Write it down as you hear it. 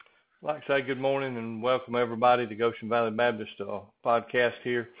I'd like to say good morning and welcome everybody to Goshen Valley Baptist podcast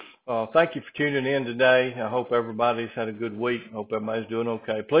here. Thank you for tuning in today. I hope everybody's had a good week. I hope everybody's doing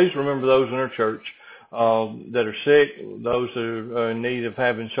okay. Please remember those in our church that are sick, those that are in need of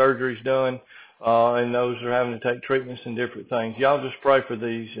having surgeries done, and those that are having to take treatments and different things. Y'all just pray for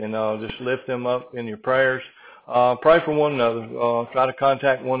these and just lift them up in your prayers. Pray for one another. Try to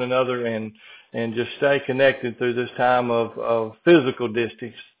contact one another and just stay connected through this time of physical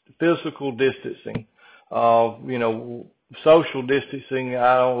distancing, social distancing.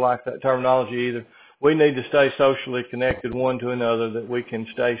 I don't like that terminology either. We need to stay socially connected one to another, that we can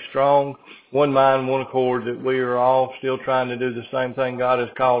stay strong, one mind, one accord, that we are all still trying to do the same thing God has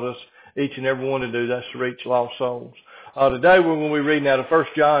called us, each and every one to do. That's to reach lost souls. Today we're going to be reading out of 1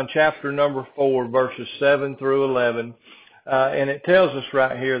 John chapter number 4, verses 7 through 11. And it tells us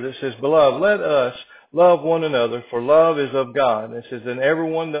right here that says, "Beloved, let us love one another, for love is of God." It says, "And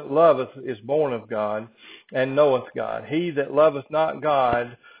everyone that loveth is born of God, and knoweth God. He that loveth not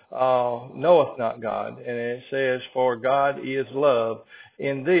God knoweth not God." And it says, "For God is love.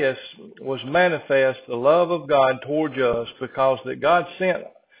 In this was manifest the love of God towards us, because that God sent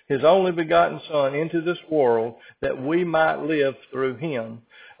his only begotten Son into this world, that we might live through him.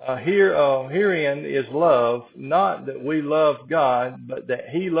 Herein is love, not that we loved God, but that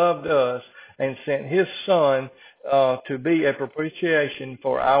he loved us and sent his Son to be a propitiation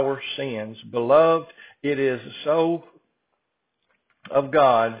for our sins. Beloved, it is so of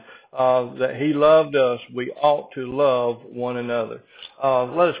God that he loved us. We ought to love one another."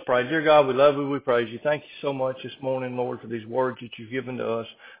 Let us pray. Dear God, we love you. We praise you. Thank you so much this morning, Lord, for these words that you've given to us.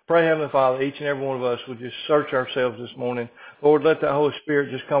 Pray, Heavenly Father, each and every one of us would just search ourselves this morning. Lord, let the Holy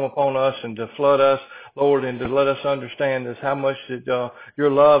Spirit just come upon us and to flood us, Lord, and to let us understand this, how much that your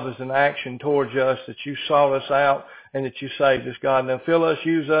love is an action towards us, that you sought us out and that you saved us, God. Now fill us,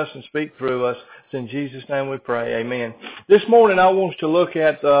 use us, and speak through us. It's in Jesus' name we pray. Amen. This morning I want us to look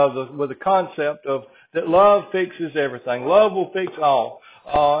at with the concept of that love fixes everything. Love will fix all.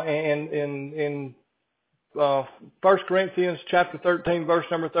 In 1 Corinthians chapter 13, verse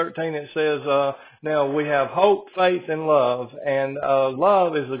number 13, it says, now we have hope, faith, and love. And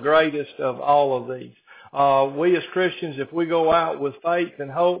love is the greatest of all of these. We as Christians, if we go out with faith and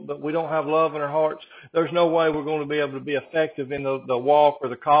hope, but we don't have love in our hearts, there's no way we're going to be able to be effective in the walk or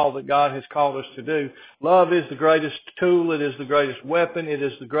the call that God has called us to do. Love is the greatest tool. It is the greatest weapon. It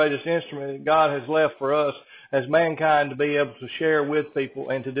is the greatest instrument that God has left for us as mankind to be able to share with people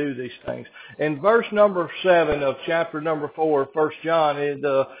and to do these things. In verse number 7 of chapter number 4 of 1 John,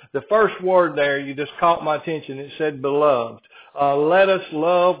 the first word there, you just caught my attention. It said, beloved. Let us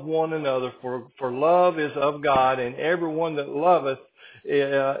love one another, for love is of God, and everyone that loveth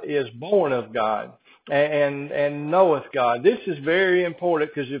is born of God and knoweth God. This is very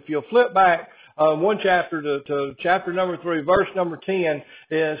important, because if you'll flip back one chapter to chapter number 3, verse number 10,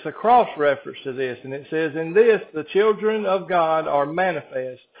 is a cross-reference to this, and it says, "In this the children of God are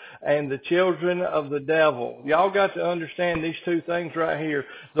manifest, and the children of the devil." Y'all got to understand these two things right here.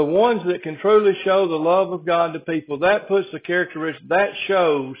 The ones that can truly show the love of God to people, that puts the characteristic, that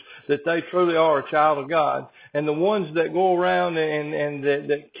shows that they truly are a child of God. And the ones that go around and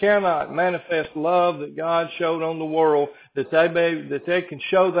that cannot manifest love that God showed on the world, that they can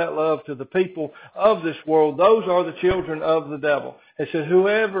show that love to the people of this world, those are the children of the devil. It says,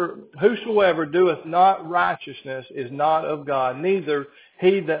 whosoever doeth not righteousness is not of God, neither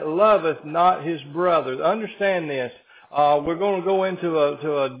he that loveth not his brother. Understand this. We're going to go into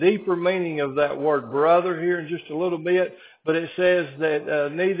a deeper meaning of that word brother here in just a little bit. But it says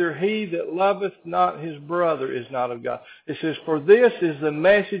that neither he that loveth not his brother is not of God. It says, for this is the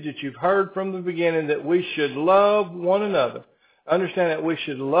message that you've heard from the beginning, that we should love one another. Understand that we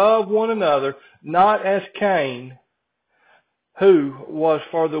should love one another, not as Cain, who was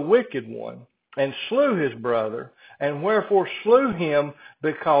for the wicked one, and slew his brother, and wherefore slew him,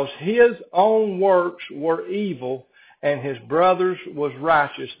 because his own works were evil, and his brother's was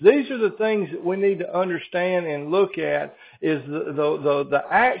righteous. These are the things that we need to understand and look at, is the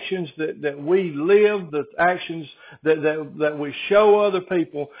actions that we live, the actions that we show other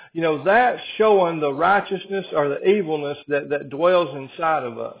people. You know, that's showing the righteousness or the evilness that dwells inside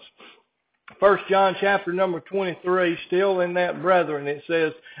of us. 1 John chapter number 23, still in that, brethren, it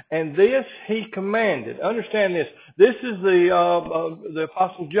says, and this he commanded. Understand this. This is the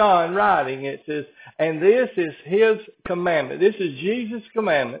Apostle John writing. It says, and this is his commandment. This is Jesus'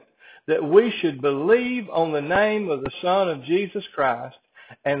 commandment, that we should believe on the name of the Son of Jesus Christ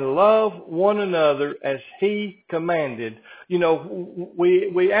and love one another as he commanded. You know,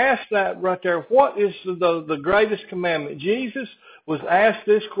 we ask that right there. What is the greatest commandment? Jesus was asked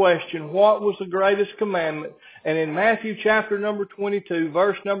this question, what was the greatest commandment? And in Matthew chapter number 22,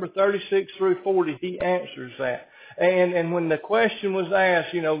 verse number 36 through 40, he answers that. And when the question was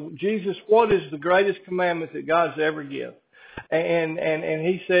asked, Jesus, what is the greatest commandment that God's ever given? And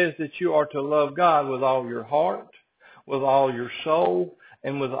he says that you are to love God with all your heart, with all your soul,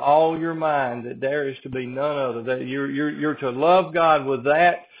 and with all your mind, that there is to be none other. That you're to love God with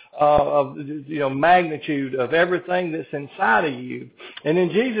that magnitude of everything that's inside of you. And then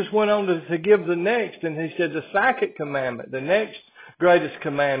Jesus went on to give the next, and he said the second commandment, the next greatest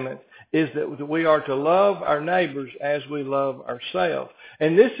commandment, is that we are to love our neighbors as we love ourselves.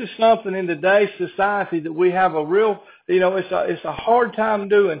 And this is something in today's society that we have a real, it's a hard time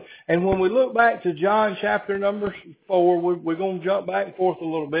doing. And when we look back to John chapter number 4, we're going to jump back and forth a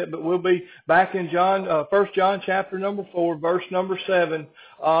little bit, but we'll be back in 1 John chapter number 4, verse number 7.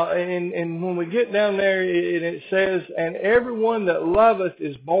 And when we get down there, it says, and everyone that loveth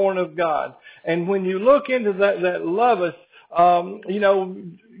is born of God. And when you look into that loveth,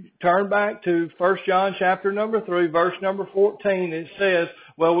 turn back to 1 John chapter number 3, verse number 14. It says,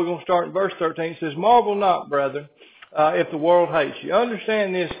 well, we're going to start in verse 13. It says, marvel not, brethren, if the world hates you.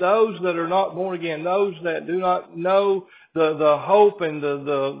 Understand this, those that are not born again, those that do not know the hope and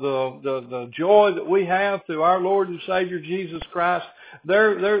the joy that we have through our Lord and Savior Jesus Christ,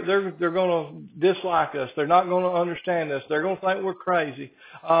 they're going to dislike us. They're not going to understand us. They're going to think we're crazy.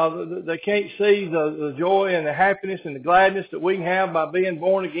 They can't see the joy and the happiness and the gladness that we can have by being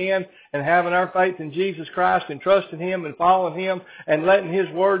born again and having our faith in Jesus Christ and trusting Him and following Him and letting His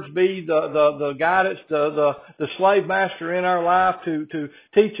words be the guidance, the slave master in our life to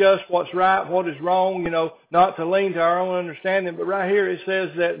teach us what's right, what is wrong, not to lean to our own understanding. But right here it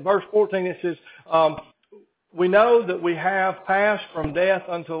says that, verse 14, it says, we know that we have passed from death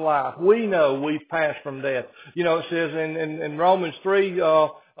unto life. We know we've passed from death. It says in Romans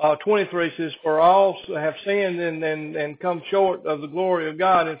 3:23, it says, for all have sinned and come short of the glory of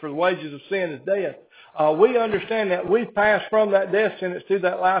God, and for the wages of sin is death. We understand that we've passed from that death sentence to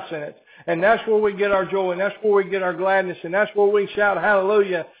that life sentence. And that's where we get our joy, and that's where we get our gladness, and that's where we shout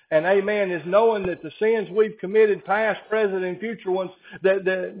hallelujah and amen, is knowing that the sins we've committed, past, present, and future ones, that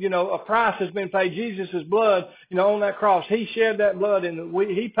a price has been paid. Jesus' blood, on that cross, He shed that blood, and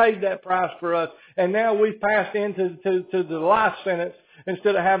He paid that price for us. And now we've passed into the life sentence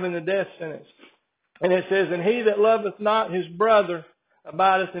instead of having the death sentence. And it says, and he that loveth not his brother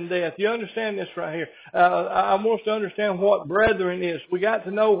abideth in death. You understand this right here? I want us to understand what brethren is. We got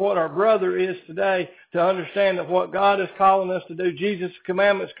to know what our brother is today to understand that what God is calling us to do, Jesus'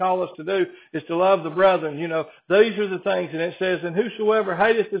 commandments call us to do, is to love the brethren. These are the things. And it says, and whosoever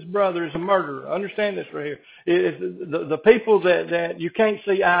hateth his brother is a murderer. Understand this right here. It's the people that you can't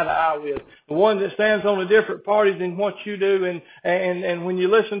see eye to eye with. The one that stands on a different party than what you do. And when you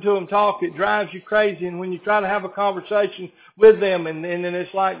listen to them talk, it drives you crazy. And when you try to have a conversation with them, and then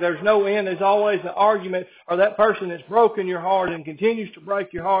it's like there's no end. There's always an argument, or that person that's broken your heart and continues to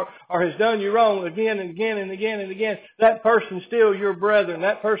break your heart, or has done you wrong again and again and again and again. That person's still your brethren.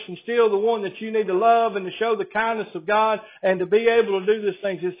 That person's still the one that you need to love and to show the kindness of God and to be able to do these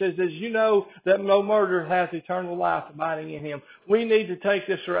things. It says, as you know that no murderer has eternal life abiding in him. We need to take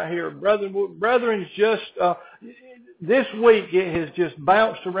this right here. Brethren's just... this week it has just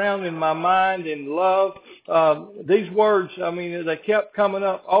bounced around in my mind in love. These words, they kept coming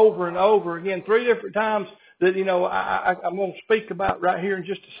up over and over again. 3 different times that, I'm going to speak about right here in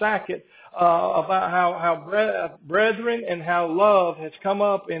just a second, about how brethren and how love has come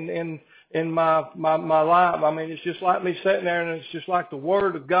up in my life. It's just like me sitting there, and it's just like the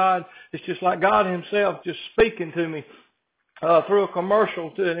Word of God. It's just like God Himself just speaking to me. Through a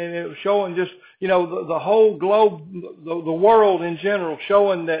commercial, and it was showing just, the whole globe, the world in general,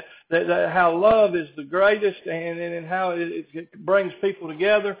 showing that how love is the greatest, and how it brings people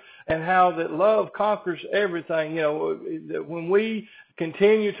together, and how that love conquers everything. That when we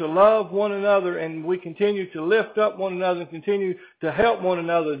continue to love one another, and we continue to lift up one another, and continue to help one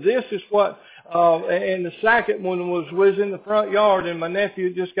another, this is what. And the second one was in the front yard, and my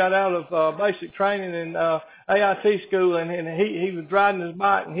nephew just got out of basic training in AIT school, and he was riding his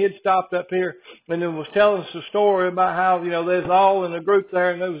bike, and he had stopped up here and then was telling us a story about how, they was all in a group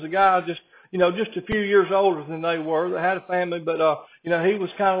there, and there was a guy just a few years older than they were. They had a family, but, he was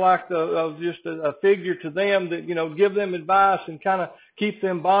kind of like just a figure to them that, give them advice and kind of keep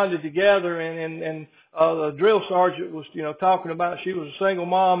them bonded together. And the drill sergeant was, talking about she was a single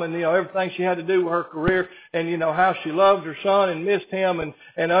mom and, everything she had to do with her career and, how she loved her son and missed him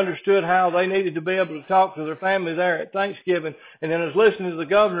and understood how they needed to be able to talk to their family there at Thanksgiving. And then I was listening to the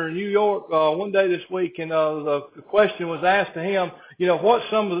governor in New York, one day this week, and, the question was asked to him, what's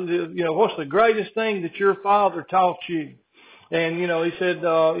what's the greatest thing that your father taught you? And, he said,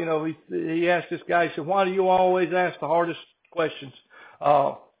 he asked this guy, he said, why do you always ask the hardest questions?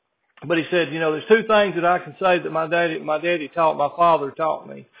 But he said, there's two things that I can say that my daddy taught, my father taught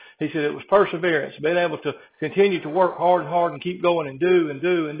me. He said it was perseverance, being able to continue to work hard and keep going and do. And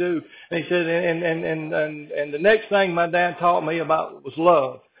he said, and the next thing my dad taught me about was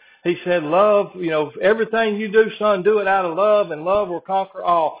love. He said, love, everything you do, son, do it out of love, and love will conquer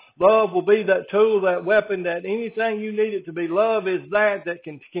all. Love will be that tool, that weapon, that anything you need it to be. Love is that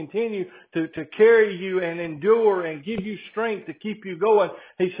can continue to carry you and endure and give you strength to keep you going.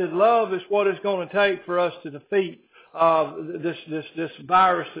 He said, love is what it's going to take for us to defeat this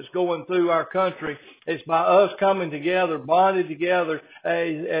virus that's going through our country. It's by us coming together, bonded together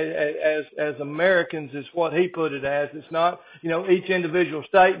as Americans, is what he put it as. It's not, each individual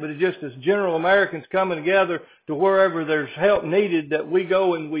state, but it's just as general Americans coming together to wherever there's help needed, that we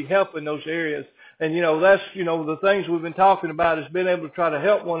go and we help in those areas. And, that's, the things we've been talking about is being able to try to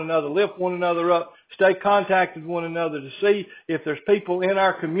help one another, lift one another up, stay contacted with one another to see if there's people in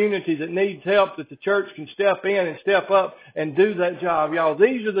our community that needs help, that the church can step in and step up and do that job. Y'all,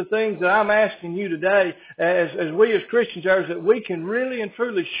 these are the things that I'm asking you today as we as Christians are, that we can really and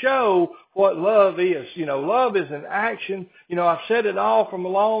truly show what love is. Love is an action. I've said it all from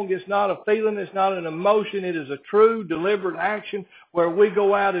along. It's not a feeling. It's not an emotion. It is a true, deliberate action where we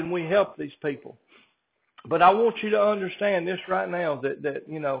go out and we help these people. But I want you to understand this right now, that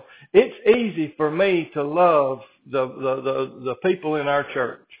it's easy for me to love the people in our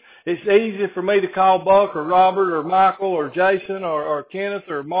church. It's easy for me to call Buck or Robert or Michael or Jason or Kenneth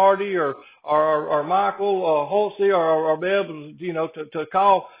or Marty or Michael Holsey or be able to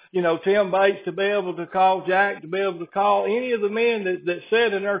call Tim Bates, to be able to call Jack, to be able to call any of the men that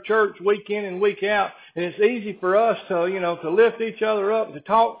sit in our church week in and week out. And it's easy for us to lift each other up, to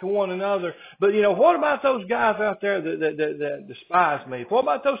talk to one another. But what about those guys out there that despise me? What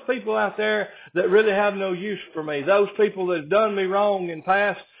about those people out there that really have no use for me? Those people that have done me wrong in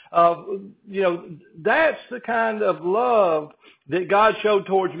past. That's the kind of love that God showed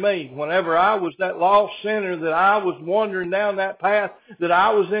towards me whenever I was that lost sinner, that I was wandering down that path, that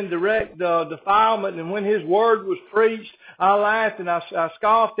I was in direct defilement. And when His Word was preached, I laughed and I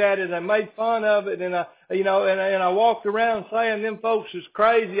scoffed at it and I made fun of it, and I walked around saying them folks is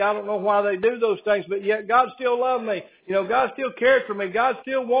crazy. I don't know why they do those things, but yet God still loved me. God still cared for me. God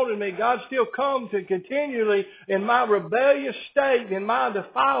still wanted me. God still come to continually in my rebellious state, in my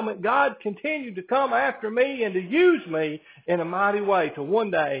defilement. God continued to come after me and to use me in a mighty way. Till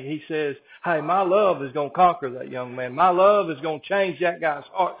one day He says, hey, my love is going to conquer that young man. My love is going to change that guy's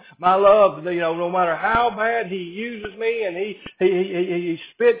heart. My love, no matter how bad he uses me and he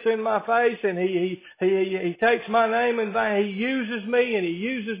spits in my face and he takes my name in vain. He uses me and he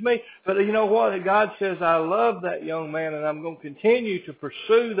uses me. But you know what? God says, I love that young man, and I'm going to continue to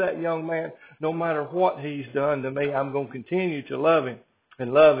pursue that young man no matter what he's done to me. I'm going to continue to love him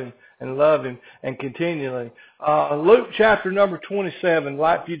and love him and love him and continually. Luke chapter number 27, I'd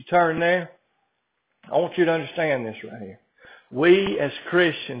like for you to turn there. I want you to understand this right here. We as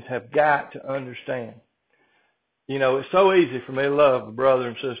Christians have got to understand. It's so easy for me to love a brother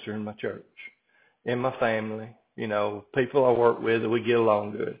and sister in my church, in my family, people I work with that we get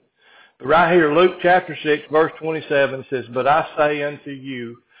along good. But right here, Luke chapter 6, verse 27 says, but I say unto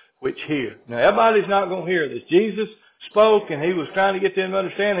you which hear. Now, everybody's not going to hear this. Jesus spoke, and He was trying to get them to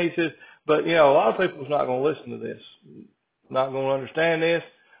understand. He says, but, a lot of people's not going to listen to this, not going to understand this.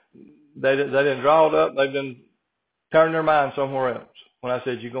 They didn't draw it up. They've been turning their mind somewhere else. When I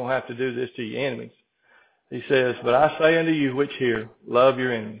said, you're going to have to do this to your enemies. He says, but I say unto you which hear, love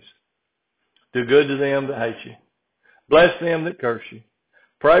your enemies. Do good to them that hate you. Bless them that curse you.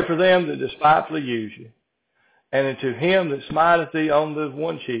 Pray for them that despitefully use you. And unto him that smiteth thee on the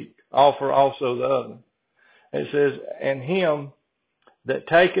one cheek, offer also the other. And it says, and him that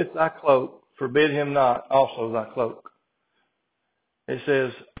taketh thy cloak, forbid him not also thy cloak. It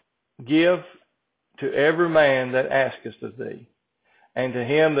says, give to every man that asketh of thee, and to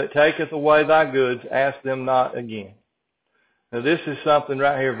him that taketh away thy goods, ask them not again. Now this is something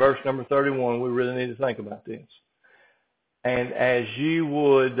right here, verse number 31, we really need to think about this. And as you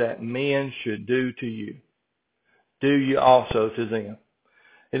would that men should do to you, do you also to them.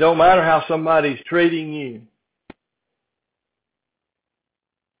 It don't matter how somebody's treating you.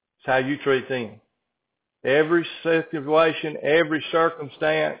 It's how you treat them. Every situation, every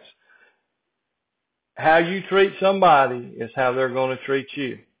circumstance, how you treat somebody is how they're going to treat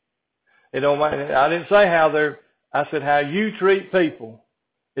you. It don't matter. I didn't say I said how you treat people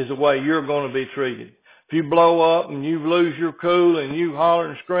is the way you're going to be treated. If you blow up and you lose your cool and you holler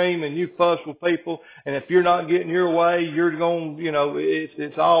and scream and you fuss with people, and if you're not getting your way, you're going,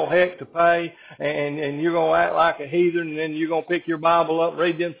 it's all heck to pay, and you're going to act like a heathen, and then you're going to pick your Bible up,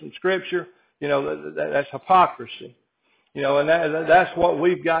 read them some scripture. That's hypocrisy. And that's what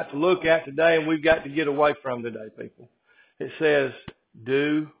we've got to look at today, and we've got to get away from today, people. It says,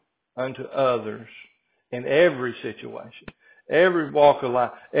 do unto others in every situation, every walk of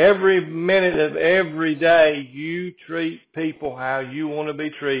life, every minute of every day, you treat people how you want to be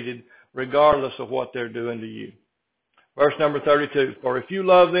treated, regardless of what they're doing to you. Verse number 32, for if you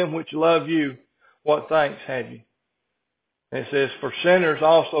love them which love you, what thanks have you? And it says, for sinners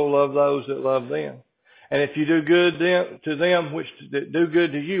also love those that love them. And if you do good to them which do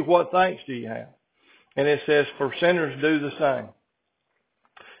good to you, what thanks do you have? And it says, for sinners do the same.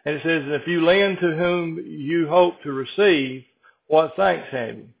 And it says, if you lend to whom you hope to receive, what thanks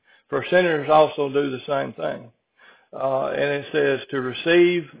have you? For sinners also do the same thing. And it says, to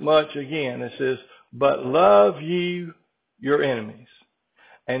receive much again. It says, but love you your enemies,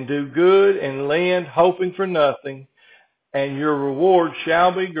 and do good and lend, hoping for nothing, and your reward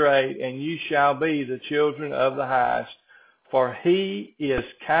shall be great, and you shall be the children of the highest. For he is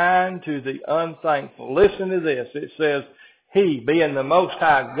kind to the unthankful. Listen to this. It says, he, being the Most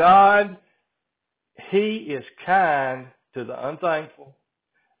High God, he is kind to the unthankful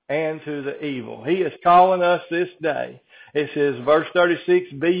and to the evil. He is calling us this day. It says, verse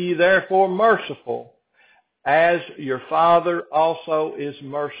 36, be ye therefore merciful, as your Father also is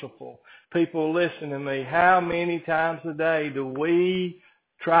merciful. People, listen to me. How many times a day do we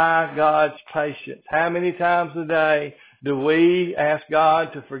try God's patience? How many times a day do we ask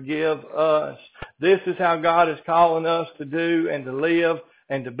God to forgive us? This is how God is calling us to do and to live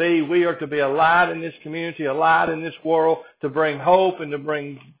and to be. We are to be a light in this community, a light in this world, to bring hope and to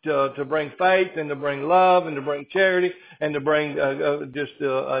bring faith and to bring love and to bring charity and to bring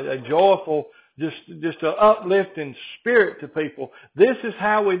a joyful, just an uplifting spirit to people. This is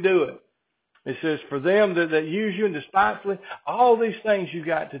how we do it. It says, for them that use you and despitefully, all these things you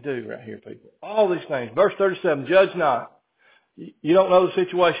got to do right here, people. All these things. Verse 37, judge not. You don't know the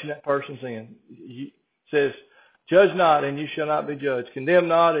situation that person's in. It says, judge not, and you shall not be judged. Condemn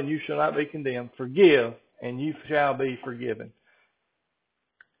not, and you shall not be condemned. Forgive, and you shall be forgiven.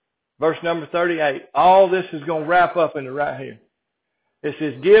 Verse number 38, all this is going to wrap up into right here. It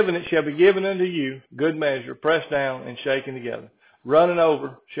says, give, and it shall be given unto you, good measure, pressed down and shaken together. Running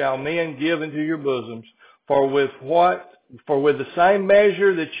over shall men give into your bosoms, for with the same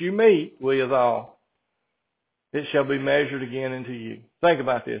measure that you meet withal, it shall be measured again into you. Think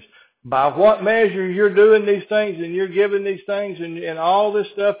about this. By what measure you're doing these things and you're giving these things and all this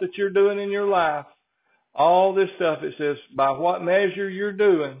stuff that you're doing in your life, all this stuff, it says, by what measure you're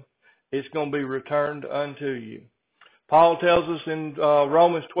doing, it's going to be returned unto you. Paul tells us in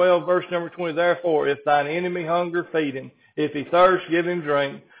Romans 12, verse number 20, therefore, if thine enemy hunger, feed him. If he thirst, give him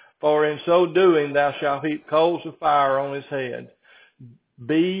drink. For in so doing, thou shalt heap coals of fire on his head.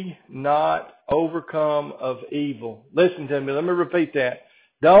 Be not overcome of evil. Listen to me. Let me repeat that.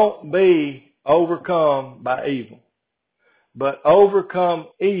 Don't be overcome by evil, but overcome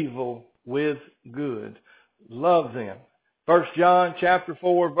evil with good. Love them. 1 John chapter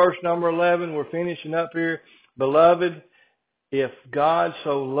 4, verse number 11. We're finishing up here. Beloved, if God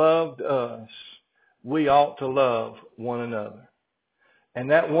so loved us, we ought to love one another. And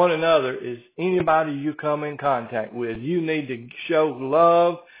that one another is anybody you come in contact with. You need to show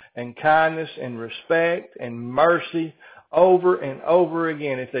love and kindness and respect and mercy over and over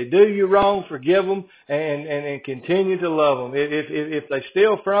again. If they do you wrong, forgive them and continue to love them. If they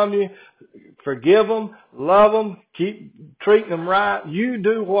steal from you, forgive them, love them, keep treating them right. You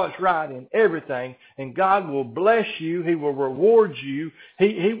do what's right in everything, and God will bless you. He will reward you.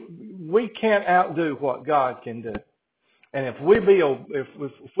 We can't outdo what God can do. And if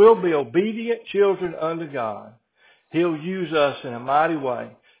we'll be obedient children unto God, He'll use us in a mighty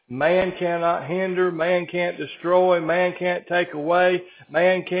way. Man cannot hinder, man can't destroy, man can't take away,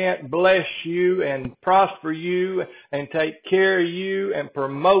 man can't bless you and prosper you and take care of you and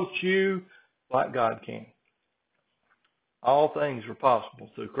promote you like God can. All things are possible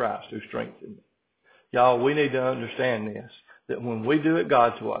through Christ who strengthens me. Y'all, we need to understand this, that when we do it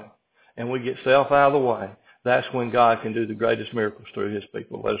God's way and we get self out of the way, that's when God can do the greatest miracles through His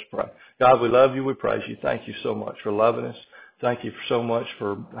people. Let us pray. God, we love you. We praise you. Thank you so much for loving us. Thank you so much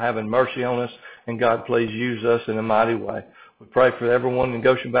for having mercy on us, and God, please use us in a mighty way. We pray for everyone in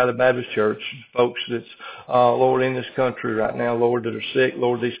Goshen Valley Baptist Church, folks that's, Lord, in this country right now, Lord, that are sick,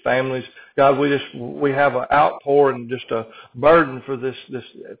 Lord, these families. God, we have an outpour and just a burden for this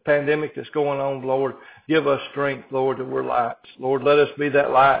pandemic that's going on, Lord. Give us strength, Lord, that we're lights. Lord, let us be that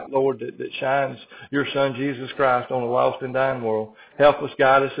light, Lord, that shines your Son, Jesus Christ, on a lost and dying world. Help us,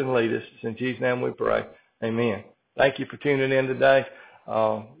 guide us, and lead us. It's in Jesus' name we pray. Amen. Thank you for tuning in today.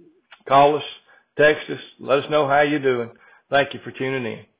 Call us, text us, let us know how you're doing. Thank you for tuning in.